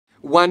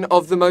One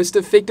of the most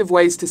effective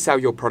ways to sell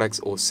your products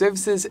or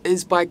services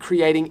is by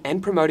creating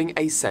and promoting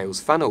a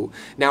sales funnel.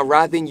 Now,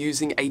 rather than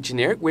using a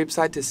generic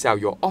website to sell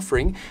your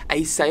offering,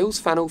 a sales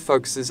funnel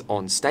focuses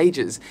on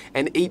stages,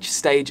 and each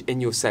stage in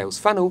your sales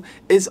funnel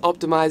is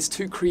optimized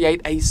to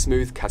create a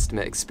smooth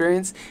customer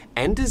experience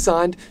and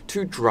designed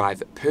to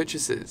drive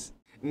purchases.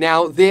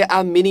 Now, there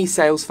are many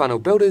sales funnel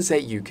builders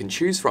that you can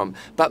choose from,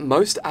 but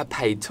most are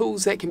paid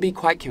tools that can be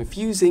quite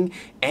confusing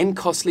and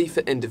costly for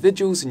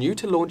individuals new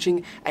to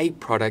launching a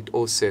product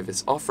or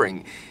service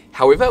offering.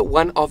 However,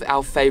 one of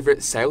our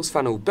favorite sales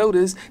funnel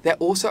builders that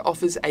also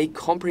offers a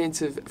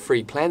comprehensive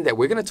free plan that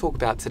we're going to talk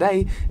about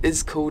today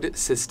is called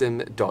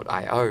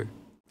System.io.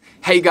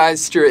 Hey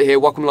guys, Stewart here.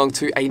 Welcome along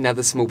to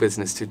another small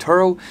business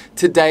tutorial.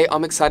 Today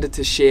I'm excited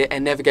to share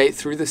and navigate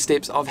through the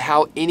steps of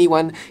how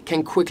anyone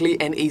can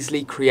quickly and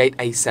easily create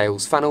a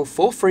sales funnel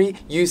for free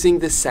using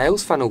the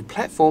sales funnel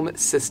platform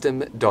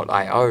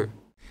System.io.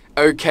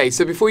 Okay,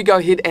 so before we go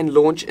ahead and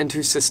launch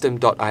into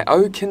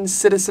System.io,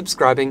 consider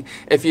subscribing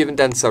if you haven't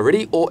done so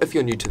already or if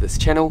you're new to this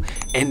channel,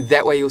 and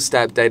that way you'll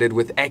stay updated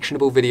with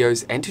actionable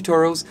videos and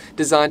tutorials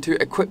designed to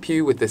equip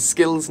you with the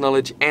skills,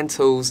 knowledge, and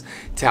tools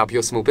to help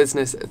your small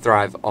business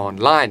thrive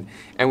online.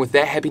 And with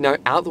that happy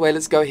note out the way,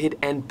 let's go ahead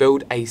and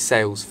build a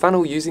sales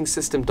funnel using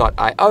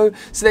System.io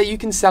so that you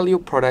can sell your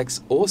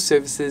products or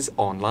services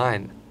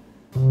online.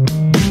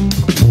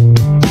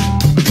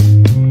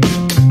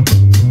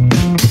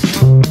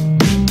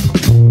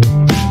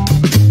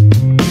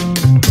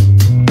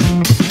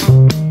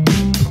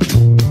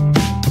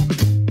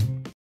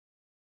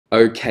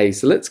 Okay,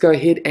 so let's go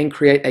ahead and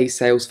create a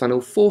sales funnel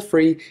for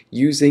free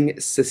using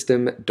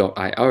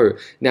System.io.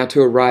 Now, to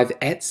arrive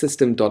at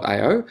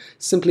System.io,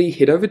 simply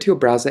head over to your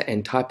browser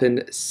and type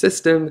in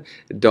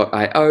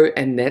System.io,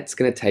 and that's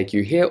going to take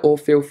you here, or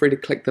feel free to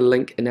click the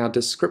link in our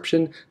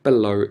description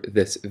below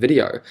this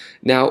video.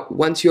 Now,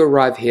 once you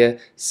arrive here,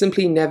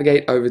 simply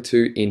navigate over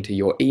to enter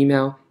your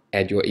email,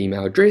 add your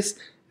email address,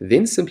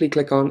 then simply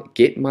click on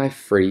Get My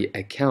Free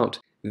Account.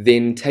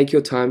 Then take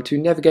your time to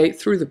navigate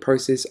through the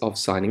process of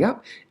signing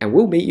up, and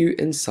we'll meet you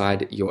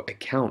inside your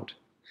account.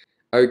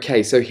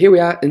 Okay, so here we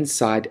are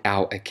inside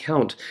our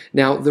account.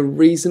 Now, the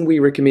reason we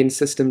recommend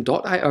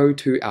System.io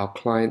to our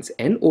clients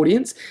and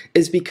audience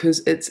is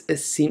because it's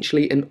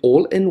essentially an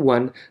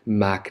all-in-one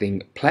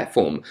marketing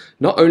platform.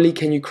 Not only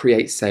can you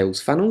create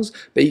sales funnels,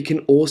 but you can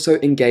also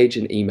engage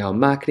in email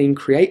marketing,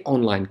 create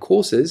online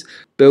courses,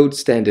 build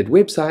standard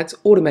websites,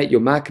 automate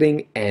your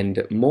marketing,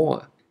 and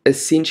more.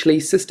 Essentially,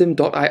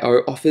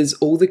 System.io offers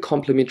all the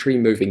complementary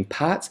moving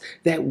parts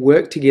that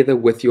work together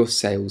with your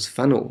sales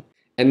funnel.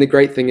 And the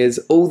great thing is,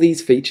 all these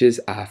features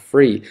are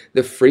free.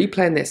 The free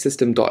plan that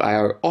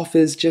System.io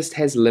offers just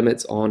has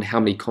limits on how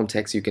many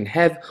contacts you can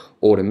have,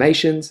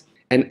 automations,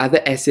 and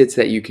other assets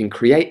that you can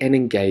create and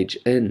engage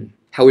in.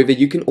 However,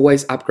 you can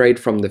always upgrade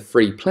from the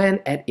free plan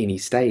at any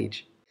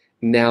stage.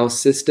 Now,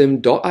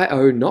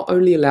 System.io not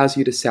only allows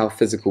you to sell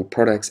physical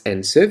products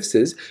and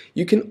services,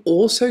 you can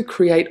also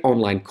create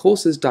online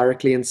courses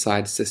directly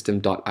inside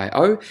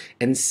System.io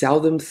and sell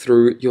them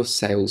through your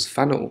sales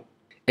funnel.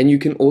 And you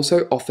can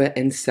also offer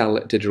and sell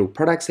digital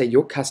products that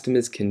your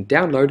customers can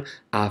download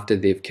after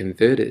they've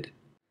converted.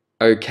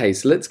 Okay,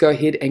 so let's go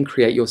ahead and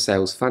create your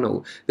sales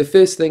funnel. The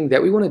first thing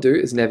that we want to do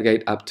is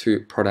navigate up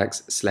to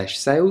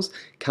products/sales,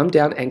 come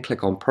down and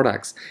click on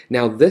products.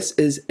 Now, this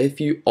is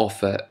if you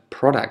offer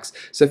products.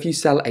 So if you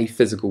sell a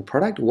physical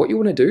product, what you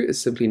want to do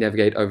is simply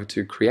navigate over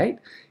to create,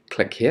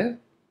 click here.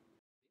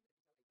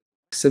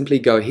 Simply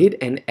go ahead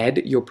and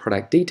add your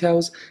product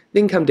details,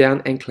 then come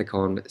down and click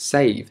on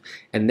save.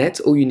 And that's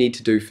all you need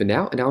to do for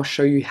now, and I'll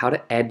show you how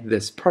to add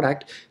this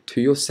product to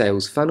your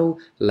sales funnel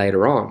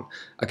later on.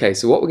 Okay,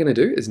 so what we're going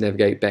to do is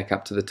navigate back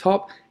up to the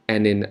top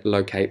and then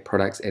locate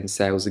products and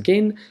sales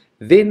again,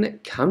 then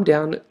come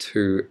down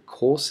to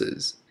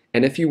courses.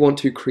 And if you want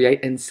to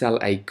create and sell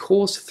a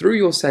course through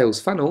your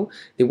sales funnel,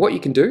 then what you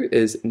can do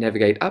is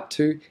navigate up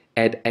to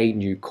add a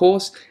new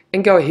course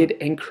and go ahead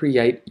and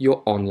create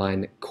your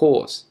online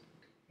course.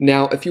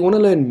 Now, if you want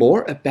to learn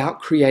more about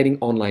creating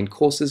online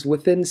courses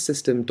within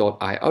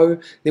System.io,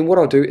 then what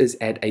I'll do is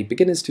add a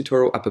beginner's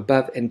tutorial up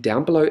above and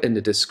down below in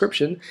the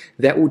description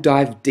that will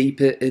dive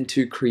deeper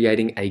into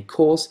creating a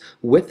course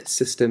with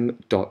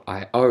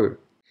System.io.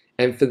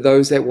 And for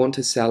those that want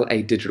to sell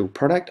a digital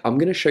product, I'm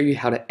going to show you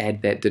how to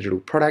add that digital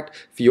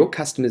product for your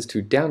customers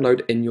to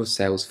download in your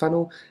sales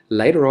funnel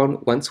later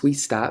on once we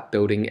start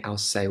building our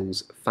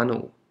sales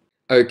funnel.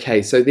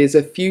 Okay, so there's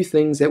a few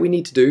things that we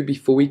need to do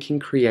before we can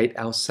create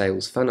our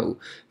sales funnel.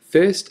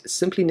 First,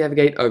 simply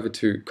navigate over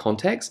to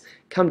Contacts,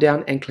 come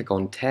down and click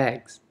on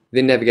Tags.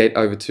 Then navigate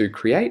over to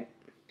Create,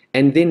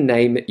 and then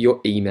name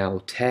your email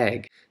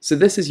tag. So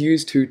this is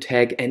used to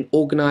tag and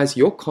organize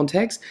your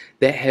contacts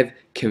that have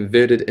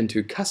converted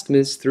into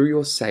customers through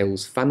your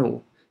sales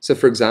funnel. So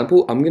for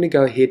example, I'm going to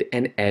go ahead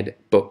and add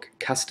book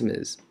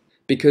customers,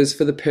 because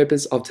for the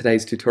purpose of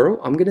today's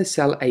tutorial, I'm going to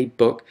sell a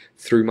book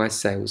through my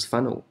sales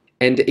funnel.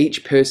 And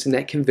each person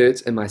that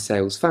converts in my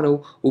sales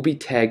funnel will be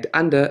tagged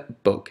under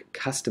book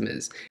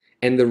customers.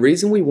 And the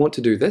reason we want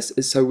to do this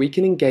is so we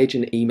can engage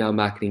in email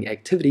marketing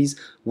activities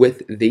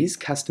with these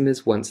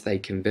customers once they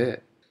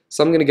convert.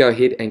 So I'm going to go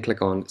ahead and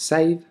click on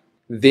Save,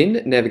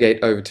 then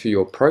navigate over to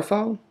your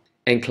profile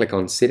and click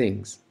on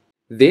Settings.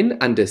 Then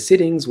under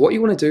Settings, what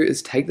you want to do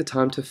is take the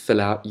time to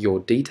fill out your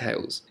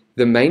details.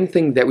 The main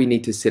thing that we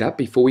need to set up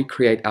before we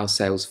create our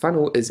sales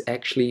funnel is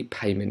actually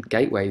payment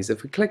gateways.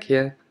 If we click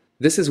here,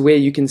 this is where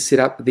you can set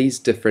up these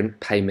different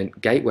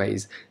payment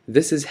gateways.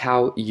 This is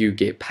how you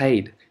get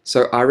paid.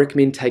 So I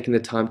recommend taking the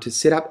time to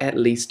set up at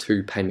least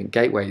 2 payment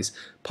gateways.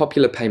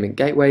 Popular payment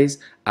gateways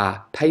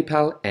are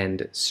PayPal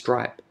and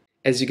Stripe.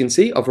 As you can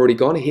see, I've already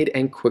gone ahead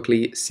and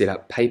quickly set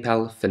up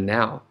PayPal for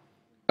now.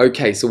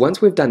 Okay, so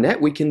once we've done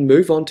that, we can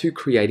move on to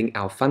creating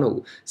our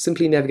funnel.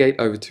 Simply navigate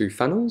over to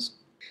Funnels,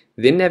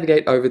 then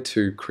navigate over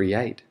to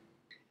Create.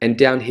 And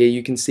down here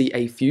you can see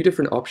a few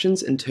different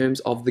options in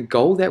terms of the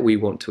goal that we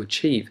want to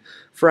achieve.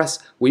 For us,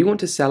 we want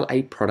to sell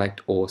a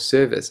product or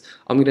service.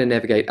 I'm going to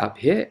navigate up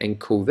here and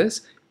call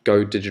this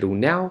Go Digital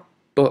Now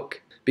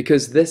Book,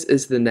 because this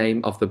is the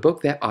name of the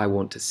book that I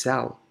want to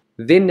sell.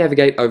 Then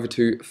navigate over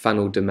to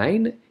Funnel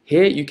Domain.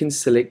 Here you can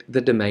select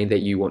the domain that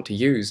you want to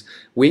use.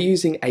 We're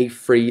using a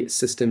free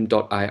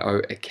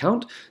System.io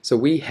account, so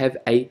we have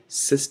a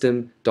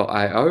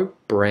System.io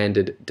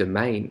branded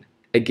domain.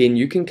 Again,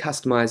 you can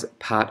customize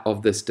part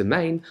of this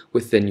domain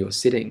within your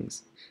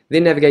settings.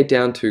 Then navigate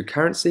down to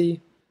Currency.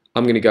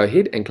 I'm going to go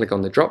ahead and click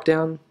on the drop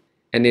down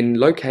and then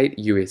locate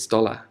US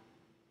dollar.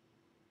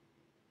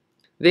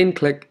 Then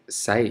click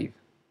Save.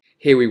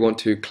 Here we want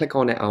to click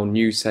on our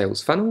new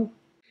sales funnel.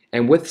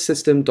 And with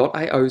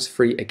System.io's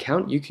free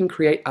account, you can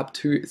create up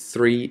to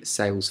 3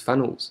 sales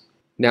funnels.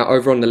 Now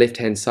over on the left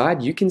hand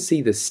side, you can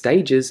see the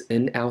stages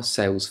in our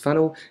sales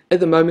funnel. At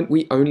the moment,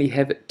 we only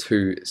have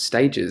 2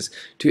 stages.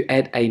 To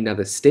add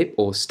another step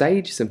or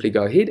stage, simply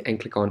go ahead and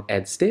click on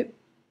Add Step.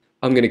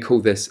 I'm going to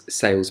call this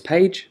Sales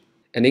Page,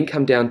 and then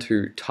come down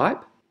to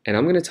Type, and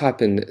I'm going to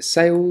type in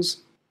Sales,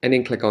 and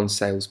then click on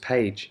Sales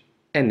Page,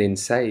 and then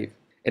Save.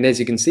 And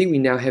as you can see, we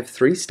now have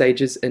 3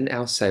 stages in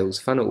our sales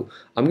funnel.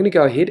 I'm going to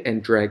go ahead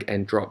and drag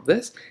and drop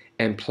this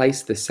and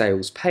place the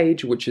sales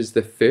page, which is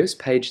the first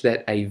page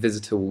that a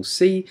visitor will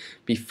see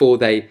before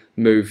they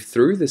move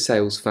through the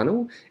sales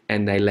funnel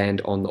and they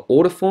land on the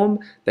order form.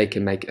 They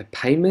can make a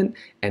payment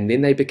and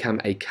then they become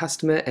a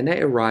customer and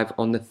they arrive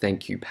on the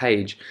thank you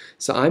page.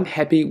 So I'm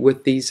happy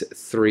with these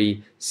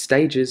 3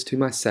 stages to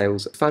my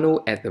sales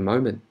funnel at the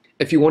moment.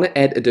 If you want to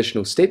add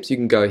additional steps, you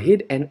can go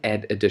ahead and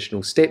add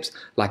additional steps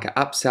like an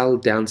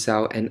upsell,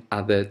 downsell, and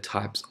other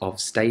types of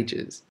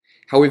stages.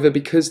 However,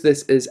 because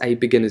this is a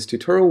beginner's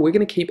tutorial, we're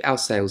going to keep our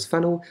sales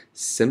funnel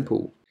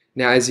simple.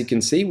 Now, as you can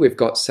see, we've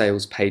got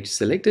sales page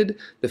selected.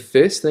 The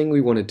first thing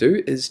we want to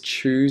do is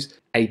choose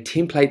a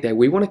template that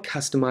we want to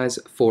customize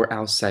for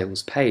our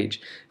sales page.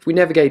 If we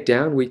navigate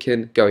down, we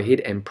can go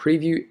ahead and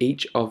preview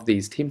each of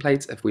these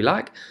templates if we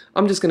like.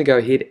 I'm just going to go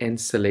ahead and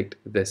select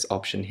this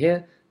option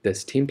here,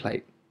 this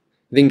template.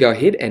 Then go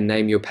ahead and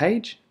name your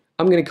page.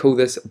 I'm going to call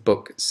this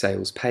Book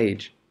Sales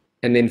Page.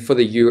 And then for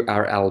the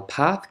URL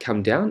path,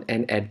 come down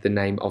and add the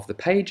name of the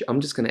page.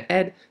 I'm just going to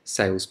add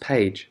Sales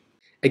Page.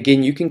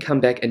 Again, you can come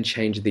back and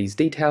change these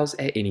details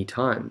at any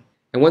time.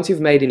 And once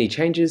you've made any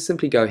changes,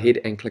 simply go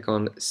ahead and click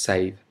on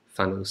Save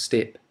Funnel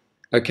Step.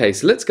 Okay,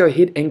 so let's go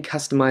ahead and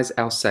customize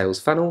our sales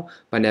funnel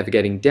by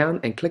navigating down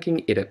and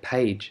clicking Edit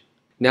Page.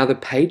 Now the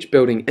page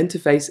building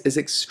interface is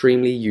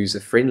extremely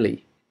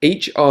user-friendly.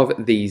 Each of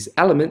these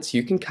elements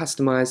you can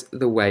customize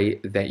the way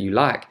that you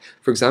like.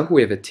 For example,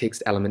 we have a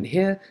text element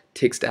here,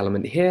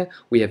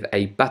 we have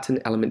a button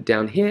element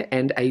down here,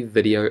 and a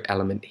video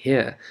element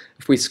here.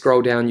 If we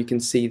scroll down, you can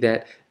see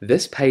that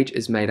this page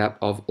is made up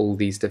of all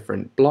these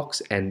different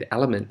blocks and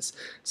elements.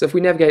 So if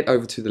we navigate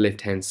over to the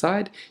left-hand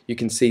side, you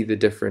can see the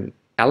different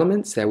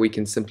elements that we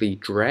can simply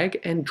drag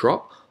and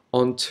drop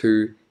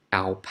onto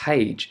our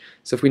page.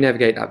 So if we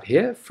navigate up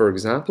here, for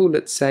example,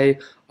 let's say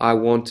I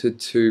wanted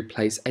to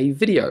place a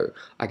video.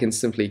 I can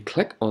simply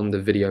click on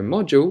the video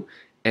module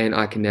and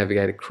I can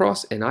navigate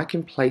across and I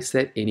can place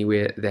that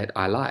anywhere that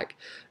I like.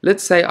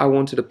 Let's say I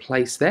wanted to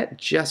place that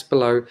just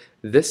below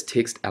this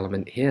text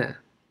element here.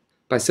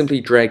 By simply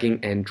dragging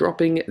and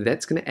dropping,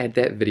 that's going to add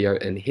that video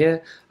in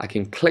here. I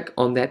can click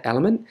on that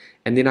element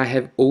and then I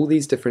have all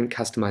these different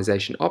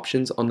customization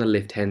options on the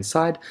left hand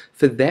side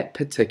for that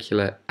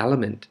particular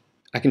element.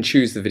 I can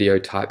choose the video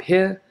type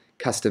here,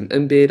 custom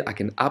embed, I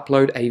can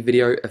upload a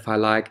video if I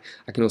like,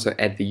 I can also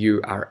add the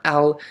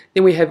URL,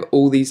 then we have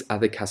all these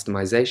other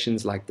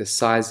customizations like the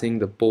sizing,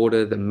 the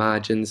border, the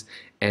margins,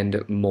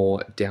 and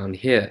more down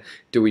here.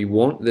 Do we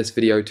want this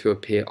video to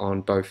appear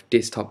on both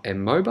desktop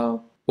and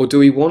mobile? Or do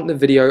we want the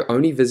video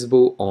only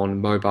visible on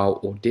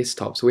mobile or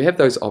desktop? So we have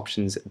those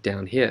options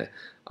down here.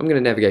 I'm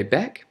going to navigate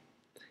back,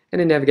 and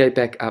then navigate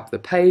back up the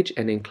page,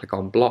 and then click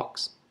on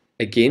blocks.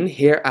 Again,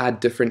 here are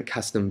different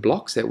custom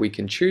blocks that we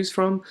can choose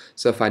from.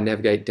 So if I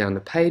navigate down the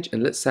page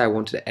and let's say I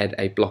wanted to add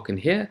a block in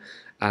here,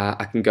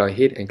 I can go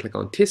ahead and click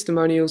on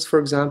testimonials, for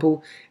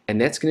example, and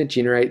that's going to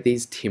generate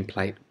these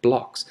template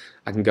blocks.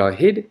 I can go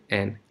ahead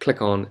and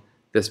click on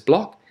this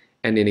block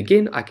And then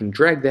again, I can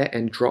drag that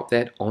and drop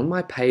that on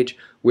my page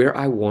where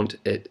I want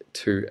it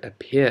to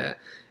appear.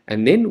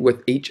 And then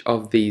with each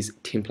of these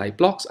template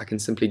blocks, I can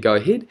simply go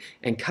ahead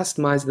and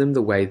customize them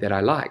the way that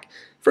I like.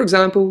 For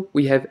example,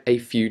 we have a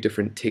few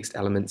different text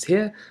elements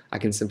here. I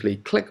can simply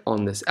click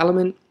on this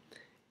element,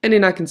 and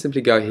then I can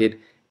simply go ahead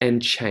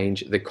and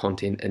change the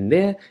content in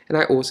there. And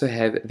I also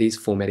have these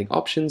formatting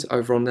options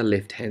over on the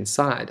left hand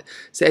side.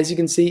 So as you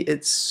can see,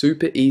 it's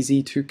super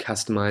easy to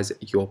customize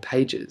your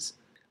pages.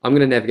 I'm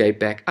going to navigate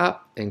back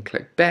up and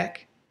click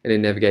back, and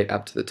then navigate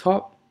up to the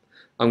top.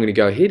 I'm going to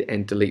go ahead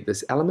and delete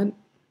this element,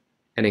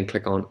 and then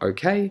click on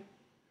OK.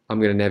 I'm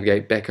going to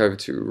navigate back over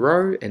to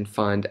row and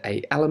find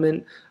a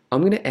element.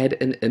 I'm going to add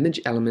an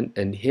image element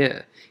in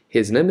here.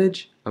 Here's an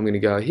image. I'm going to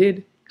go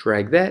ahead,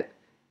 drag that,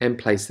 and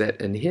place that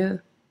in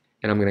here.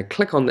 And I'm going to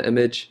click on the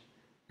image,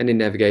 and then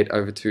navigate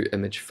over to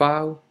image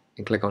file,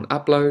 and click on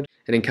upload,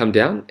 and then come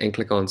down and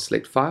click on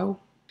select file.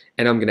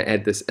 And I'm going to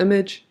add this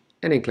image,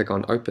 and then click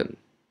on open,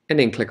 and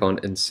then click on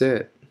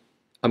insert.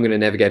 I'm going to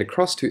navigate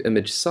across to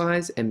image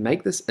size and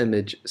make this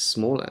image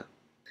smaller.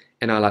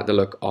 And I like the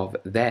look of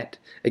that.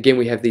 Again,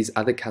 we have these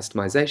other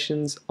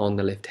customizations on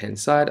the left hand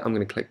side. I'm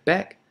going to click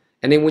back,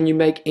 and then when you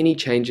make any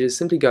changes,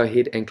 simply go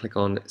ahead and click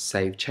on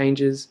save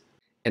changes,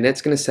 and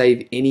that's going to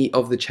save any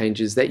of the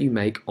changes that you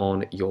make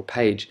on your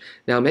page.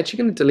 Now I'm actually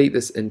going to delete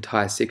this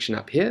entire section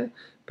up here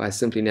by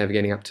simply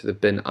navigating up to the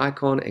bin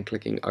icon and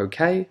clicking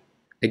OK.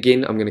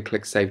 Again, I'm going to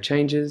click save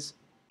changes,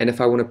 and if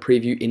I want to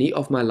preview any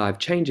of my live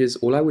changes,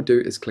 all I would do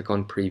is click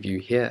on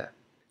preview here.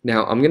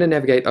 Now I'm going to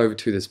navigate over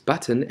to this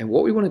button, and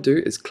what we want to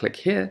do is click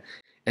here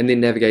and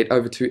then navigate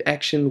over to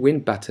action when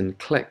button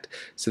clicked.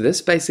 So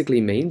this basically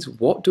means,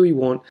 what do we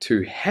want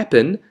to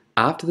happen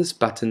after this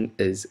button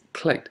is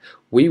clicked?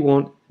 We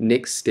want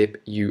next step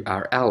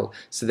URL.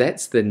 So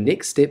that's the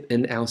next step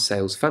in our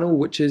sales funnel,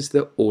 which is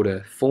the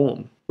order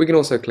form. We can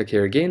also click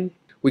here again.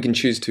 We can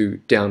choose to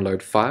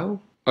download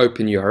file,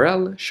 open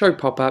URL, show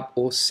pop-up,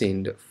 or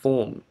send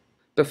form.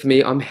 But for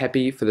me, I'm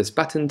happy for this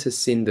button to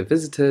send the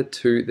visitor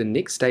to the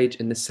next stage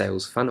in the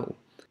sales funnel.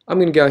 I'm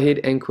going to go ahead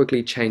and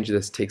quickly change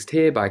this text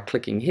here by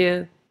clicking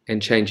here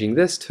and changing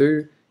this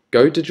to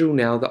Go Digital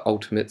Now, the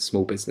Ultimate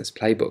Small Business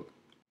Playbook.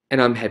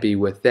 And I'm happy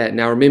with that.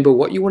 Now remember,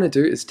 what you want to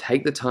do is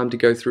take the time to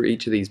go through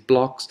each of these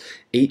blocks,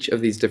 each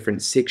of these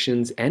different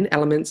sections and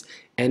elements,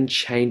 and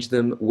change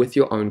them with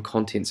your own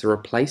content. So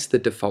replace the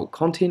default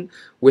content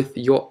with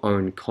your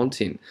own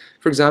content.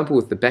 For example,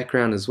 with the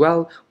background as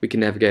well, we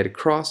can navigate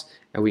across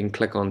and we can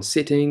click on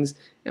settings,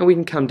 and we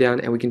can come down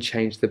and we can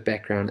change the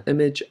background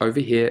image over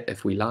here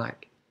if we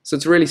like. So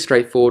it's really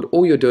straightforward.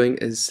 All you're doing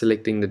is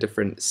selecting the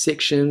different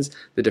sections,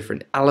 the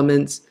different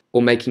elements,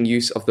 or making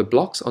use of the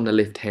blocks on the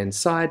left hand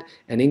side,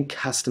 and then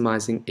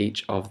customizing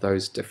each of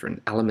those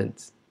different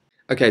elements.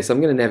 Okay, so I'm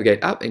going to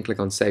navigate up and click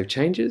on Save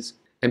Changes.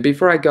 And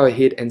before I go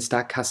ahead and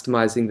start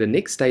customizing the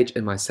next stage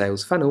in my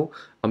sales funnel,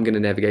 I'm going to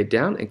navigate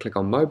down and click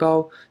on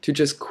Mobile to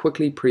just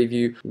quickly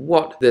preview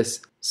what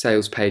this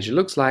sales page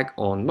looks like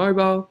on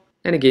mobile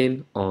and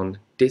again on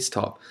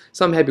desktop.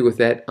 So I'm happy with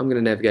that. I'm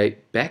going to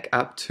navigate back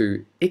up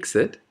to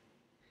Exit.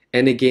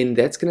 And again,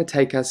 that's going to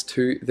take us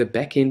to the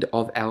back end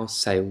of our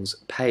sales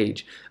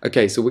page.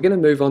 Okay, so we're going to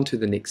move on to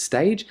the next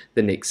stage,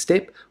 the next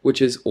step,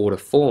 which is order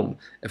form.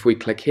 If we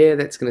click here,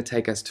 that's going to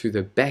take us to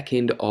the back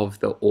end of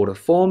the order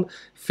form.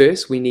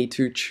 First, we need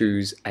to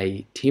choose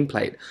a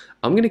template.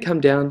 I'm going to come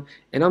down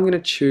and I'm going to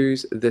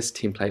choose this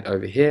template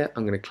over here.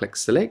 I'm going to click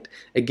select.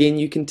 Again,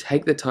 you can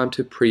take the time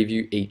to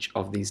preview each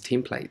of these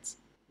templates.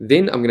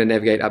 Then I'm going to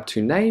navigate up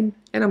to name,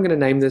 and I'm going to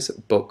name this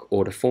book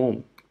order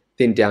form.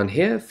 Then down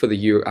here for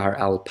the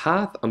URL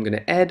path, I'm going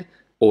to add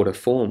order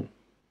form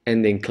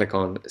and then click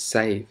on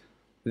save.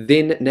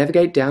 Then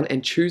navigate down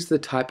and choose the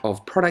type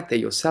of product that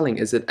you're selling.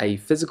 Is it a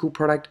physical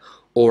product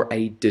or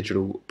a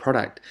digital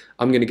product?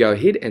 I'm going to go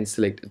ahead and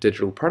select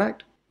digital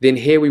product. Then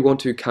here we want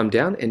to come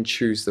down and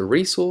choose the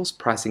resource,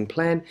 pricing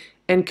plan,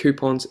 and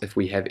coupons if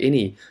we have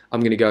any.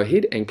 I'm going to go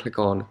ahead and click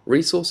on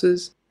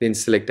resources, then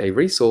select a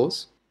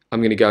resource.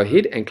 I'm going to go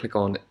ahead and click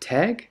on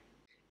tag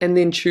and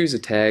then choose a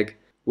tag.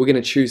 We're going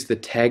to choose the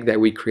tag that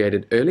we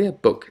created earlier,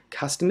 book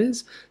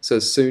customers. So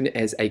as soon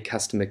as a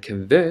customer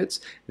converts,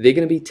 they're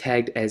going to be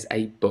tagged as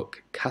a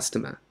book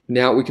customer.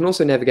 Now we can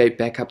also navigate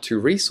back up to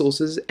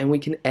resources, and we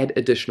can add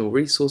additional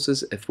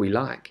resources if we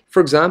like. For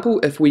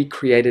example, if we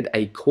created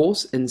a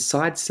course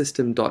inside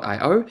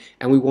system.io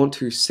and we want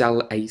to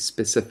sell a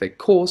specific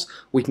course,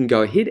 we can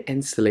go ahead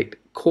and select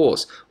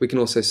course. We can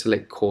also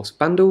select course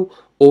bundle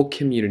or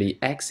community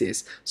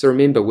access. So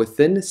remember,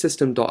 within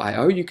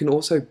system.io, you can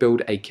also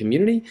build a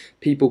community.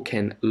 People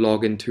can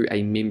log into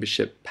a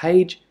membership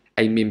page,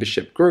 a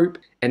membership group,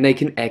 and they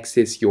can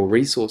access your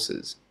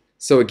resources.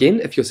 So again,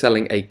 if you're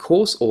selling a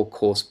course or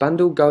course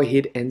bundle, go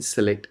ahead and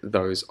select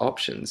those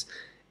options.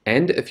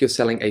 And if you're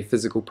selling a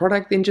physical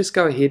product, then just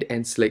go ahead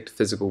and select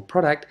physical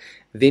product,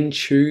 then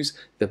choose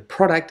the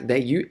product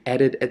that you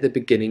added at the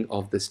beginning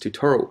of this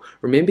tutorial.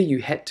 Remember,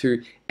 you had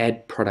to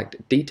add product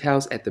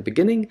details at the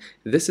beginning.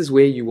 This is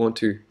where you want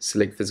to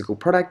select physical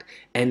product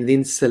and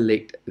then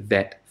select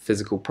that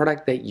physical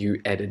product that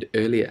you added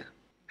earlier.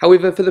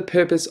 However, for the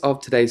purpose of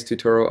today's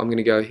tutorial, I'm going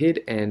to go ahead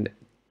and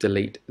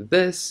delete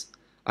this.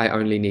 I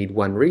only need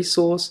one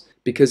resource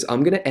because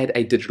I'm going to add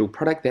a digital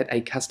product that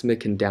a customer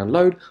can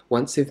download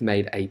once they've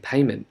made a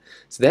payment.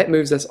 So that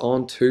moves us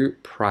on to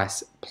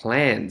price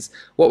plans.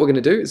 What we're going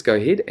to do is go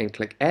ahead and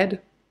click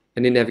add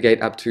and then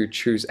navigate up to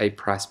choose a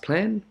price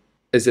plan.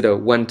 Is it a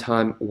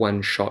one-time,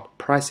 one-shot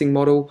pricing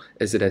model?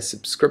 Is it a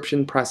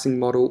subscription pricing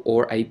model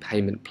or a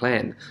payment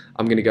plan?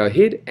 I'm going to go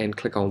ahead and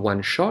click on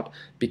one shot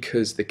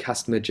because the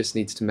customer just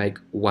needs to make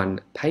one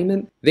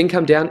payment. Then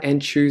come down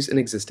and choose an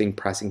existing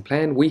pricing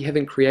plan. We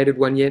haven't created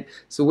one yet,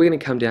 so we're going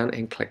to come down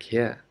and click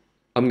here.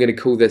 I'm going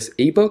to call this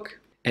ebook,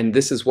 and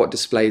this is what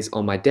displays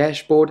on my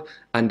dashboard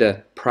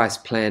under price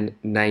plan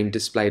name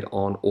displayed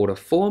on order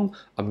form.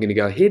 I'm going to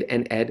go ahead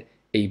and add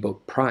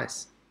ebook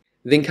price.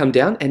 Then come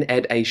down and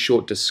add a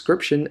short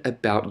description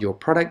about your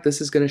product.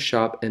 This is going to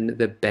show up in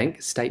the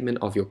bank statement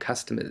of your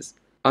customers.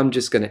 I'm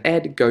just going to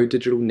add Go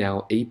Digital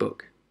Now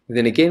ebook.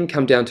 Then again,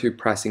 come down to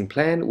pricing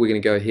plan. We're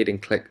going to go ahead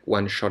and click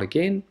one shot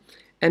again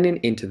and then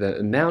enter the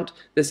amount.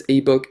 This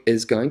ebook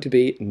is going to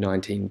be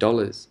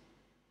 $19.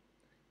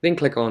 Then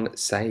click on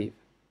save.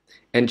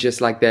 And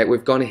just like that,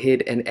 we've gone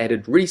ahead and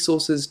added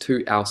resources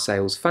to our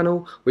sales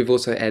funnel. We've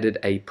also added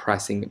a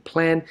pricing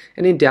plan.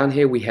 And then down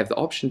here, we have the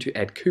option to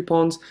add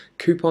coupons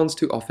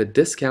to offer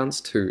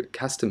discounts to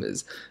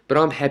customers. But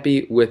I'm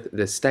happy with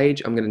this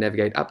stage. I'm going to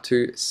navigate up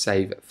to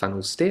save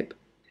funnel step.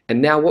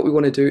 And now what we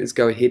want to do is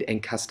go ahead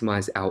and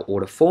customize our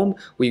order form.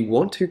 We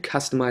want to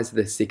customize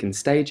the second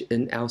stage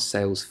in our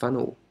sales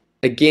funnel.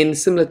 Again,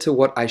 similar to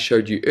what I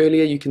showed you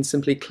earlier, you can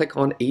simply click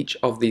on each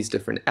of these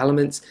different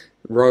elements,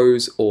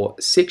 rows or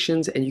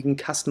sections, and you can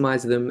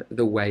customize them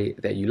the way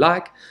that you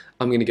like.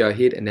 I'm going to go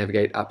ahead and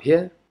navigate up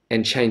here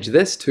and change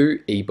this to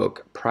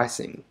ebook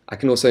pricing. I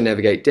can also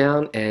navigate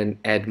down and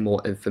add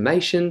more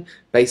information.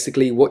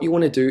 Basically, what you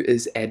want to do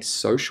is add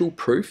social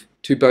proof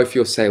to both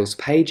your sales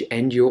page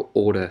and your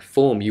order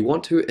form. You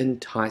want to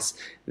entice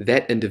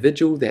that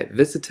individual, that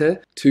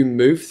visitor, to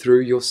move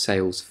through your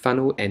sales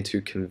funnel and to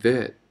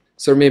convert.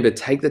 So remember,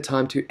 take the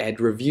time to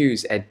add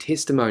reviews, add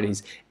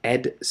testimonies,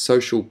 add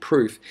social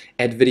proof,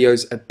 add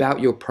videos about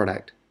your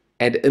product,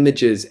 add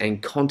images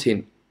and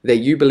content that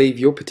you believe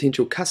your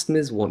potential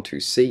customers want to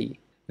see.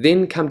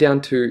 Then come down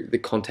to the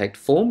contact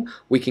form.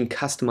 We can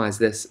customize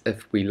this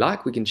if we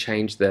like. We can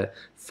change the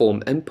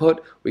form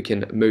input, we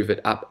can move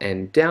it up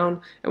and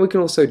down, and we can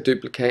also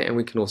duplicate and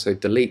we can also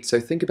delete. So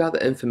think about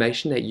the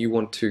information that you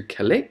want to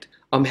collect.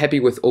 I'm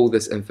happy with all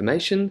this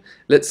information.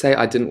 Let's say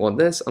I didn't want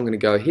this. I'm going to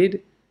go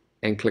ahead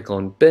and click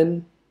on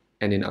bin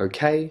and then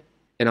OK,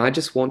 and I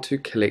just want to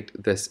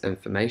collect this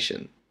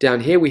information.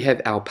 Down here we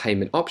have our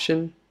payment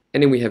option,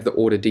 and then we have the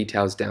order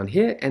details down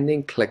here, and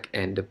then click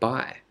and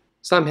buy.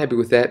 So I'm happy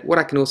with that. What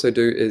I can also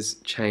do is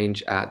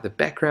change the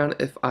background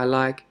if I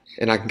like,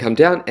 and I can come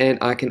down and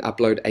I can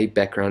upload a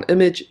background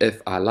image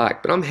if I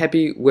like, but I'm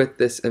happy with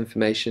this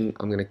information.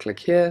 I'm going to click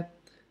here.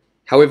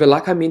 However,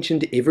 like I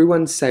mentioned,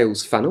 everyone's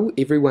sales funnel,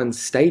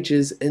 everyone's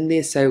stages in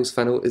their sales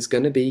funnel is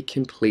going to be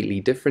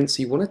completely different.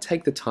 So you want to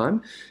take the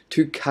time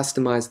to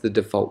customize the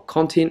default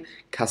content,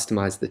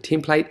 customize the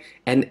template,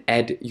 and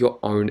add your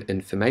own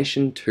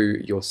information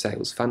to your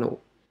sales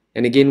funnel.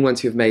 And again,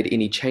 once you've made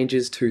any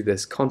changes to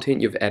this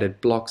content, you've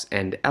added blocks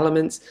and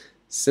elements,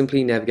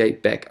 simply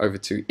navigate back over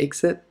to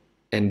exit,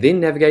 and then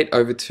navigate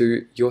over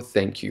to your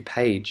thank you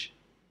page.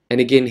 And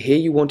again, here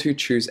you want to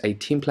choose a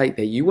template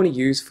that you want to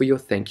use for your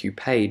thank you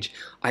page.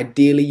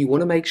 Ideally, you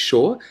want to make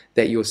sure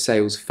that your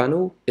sales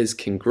funnel is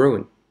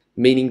congruent,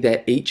 meaning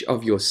that each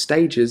of your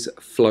stages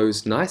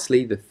flows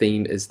nicely, the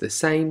theme is the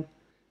same,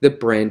 the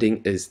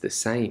branding is the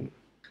same.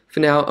 For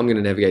now, I'm going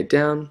to navigate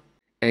down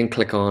and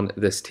click on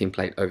this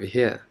template over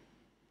here.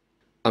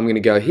 I'm going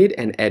to go ahead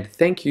and add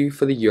thank you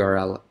for the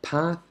URL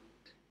path,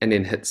 and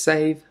then hit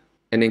save,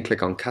 and then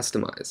click on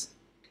customize.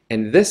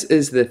 And this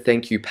is the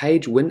thank you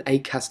page when a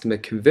customer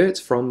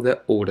converts from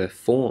the order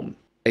form.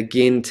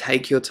 Again,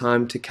 take your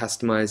time to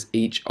customize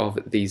each of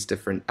these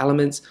different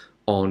elements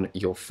on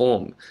your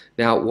form.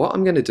 Now, what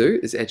I'm going to do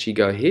is actually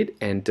go ahead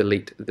and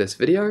delete this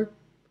video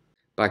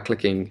by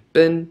clicking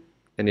bin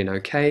and then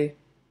OK.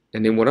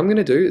 And then what I'm going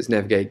to do is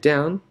navigate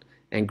down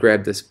and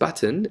grab this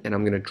button, and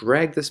I'm going to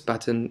drag this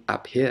button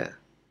up here.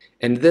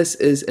 And this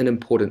is an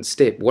important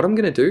step. What I'm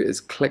going to do is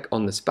click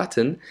on this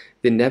button,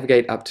 then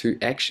navigate up to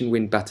action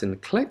when button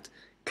clicked,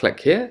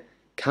 click here,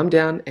 come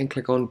down and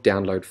click on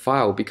download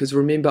file, because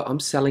remember, I'm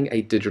selling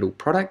a digital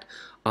product,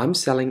 I'm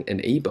selling an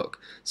ebook.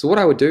 So what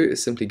I would do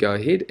is simply go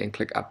ahead and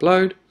click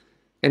upload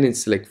and then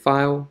select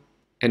file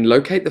and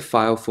locate the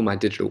file for my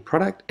digital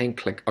product and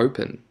click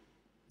open.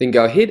 Then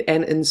go ahead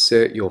and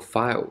insert your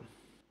file.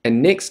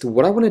 And next,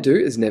 what I want to do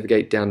is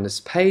navigate down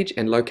this page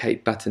and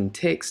locate button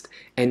text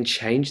and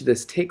change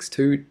this text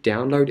to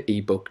download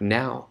ebook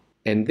now.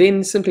 And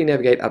then simply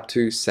navigate up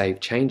to save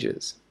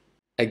changes.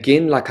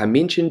 Again, like I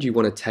mentioned, you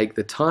want to take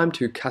the time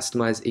to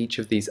customize each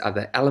of these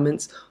other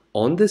elements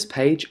on this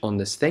page, on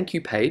this thank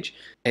you page,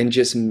 and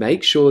just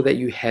make sure that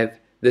you have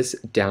this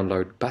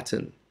download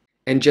button.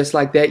 And just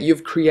like that,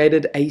 you've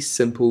created a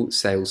simple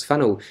sales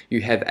funnel.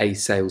 You have a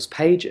sales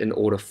page, an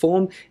order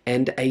form,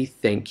 and a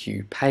thank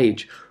you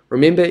page.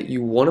 Remember,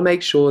 you want to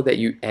make sure that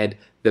you add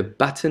the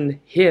button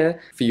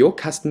here for your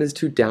customers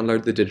to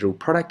download the digital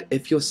product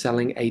if you're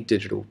selling a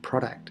digital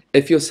product.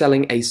 If you're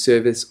selling a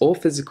service or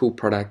physical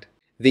product,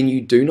 then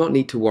you do not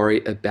need to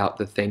worry about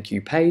the thank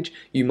you page.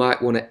 You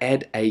might want to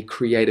add a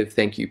creative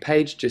thank you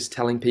page, just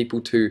telling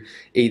people to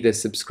either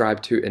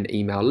subscribe to an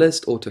email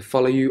list or to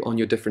follow you on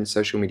your different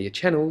social media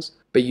channels,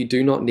 but you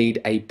do not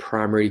need a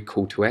primary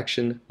call to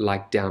action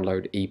like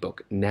download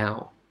ebook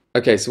now.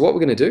 Okay, so what we're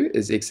going to do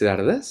is exit out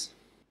of this.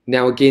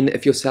 Now again,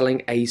 if you're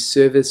selling a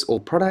service or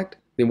product,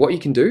 then what you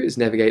can do is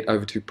navigate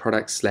over to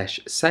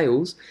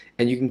product/sales,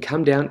 and you can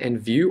come down and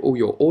view all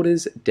your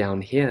orders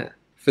down here.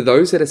 For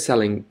those that are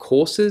selling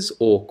courses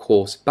or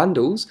course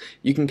bundles,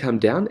 you can come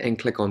down and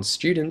click on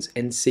students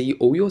and see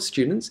all your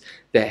students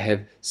that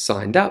have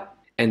signed up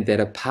and that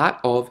are part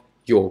of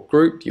your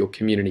group, your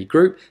community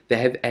group, that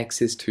have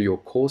access to your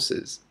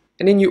courses.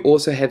 And then you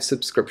also have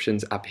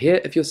subscriptions up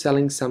here if you're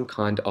selling some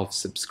kind of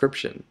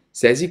subscription.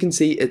 So as you can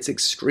see, it's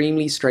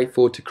extremely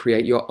straightforward to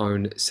create your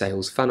own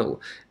sales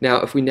funnel.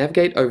 Now, if we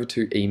navigate over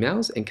to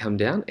emails and come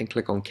down and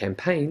click on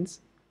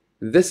campaigns,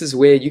 this is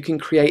where you can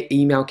create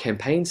email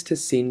campaigns to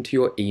send to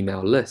your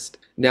email list.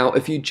 Now,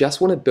 if you just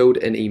want to build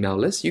an email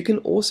list, you can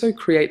also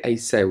create a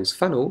sales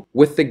funnel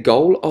with the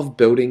goal of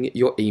building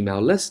your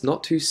email list,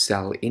 not to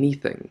sell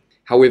anything.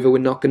 However, we're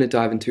not going to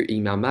dive into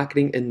email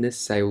marketing in this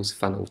sales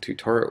funnel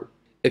tutorial.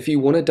 If you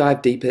want to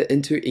dive deeper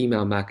into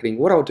email marketing,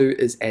 what I'll do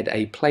is add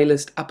a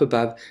playlist up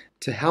above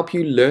to help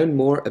you learn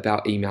more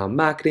about email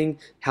marketing,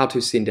 how to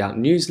send out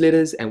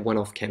newsletters and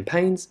one-off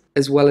campaigns,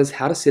 as well as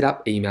how to set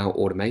up email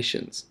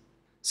automations.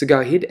 So go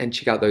ahead and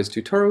check out those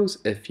tutorials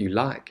if you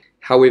like.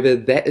 However,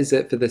 that is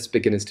it for this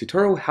beginner's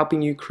tutorial,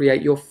 helping you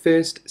create your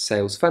first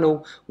sales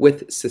funnel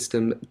with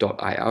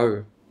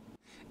System.io.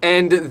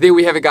 And there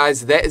we have it,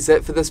 guys. That is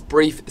it for this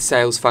brief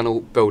sales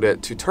funnel builder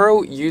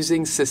tutorial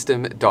using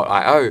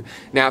System.io.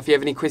 Now, if you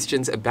have any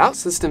questions about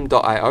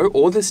System.io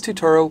or this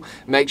tutorial,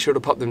 make sure to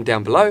pop them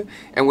down below.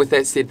 And with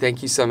that said,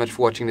 thank you so much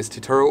for watching this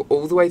tutorial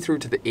all the way through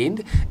to the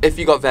end. If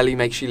you got value,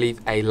 make sure you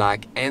leave a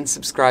like and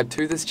subscribe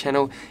to this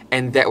channel.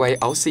 And that way,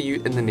 I'll see you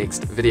in the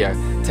next video.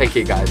 Take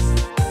care,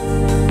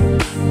 guys.